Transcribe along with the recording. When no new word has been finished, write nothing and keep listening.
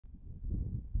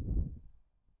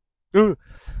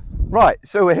Right,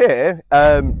 so we're here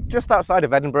just outside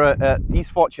of Edinburgh at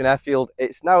East Fortune Airfield.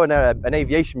 It's now an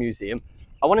aviation museum.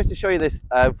 I wanted to show you this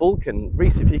Vulcan.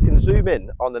 Reese, if you can zoom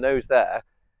in on the nose there,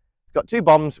 it's got two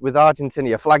bombs with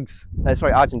Argentinian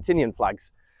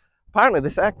flags. Apparently,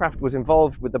 this aircraft was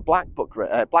involved with the Black Book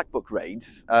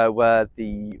raids, where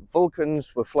the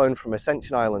Vulcans were flown from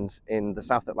Ascension Islands in the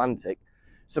South Atlantic,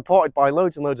 supported by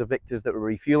loads and loads of Victors that were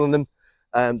refueling them.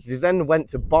 They then went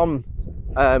to bomb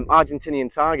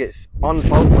Argentinian targets on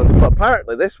Falklands, but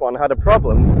apparently this one had a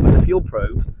problem with the fuel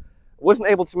probe. Wasn't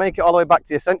able to make it all the way back to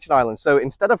the Ascension Islands, so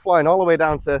instead of flying all the way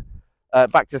down to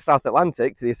back to the South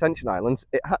Atlantic, to the Ascension Islands,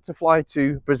 it had to fly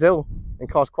to Brazil and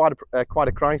cause quite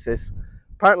a crisis.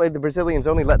 Apparently the Brazilians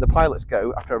only let the pilots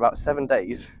go after about 7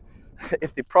 days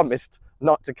if they promised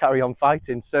not to carry on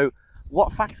fighting. So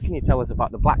what facts can you tell us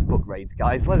about the Black Book raids,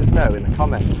 guys? Let us know in the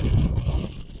comments.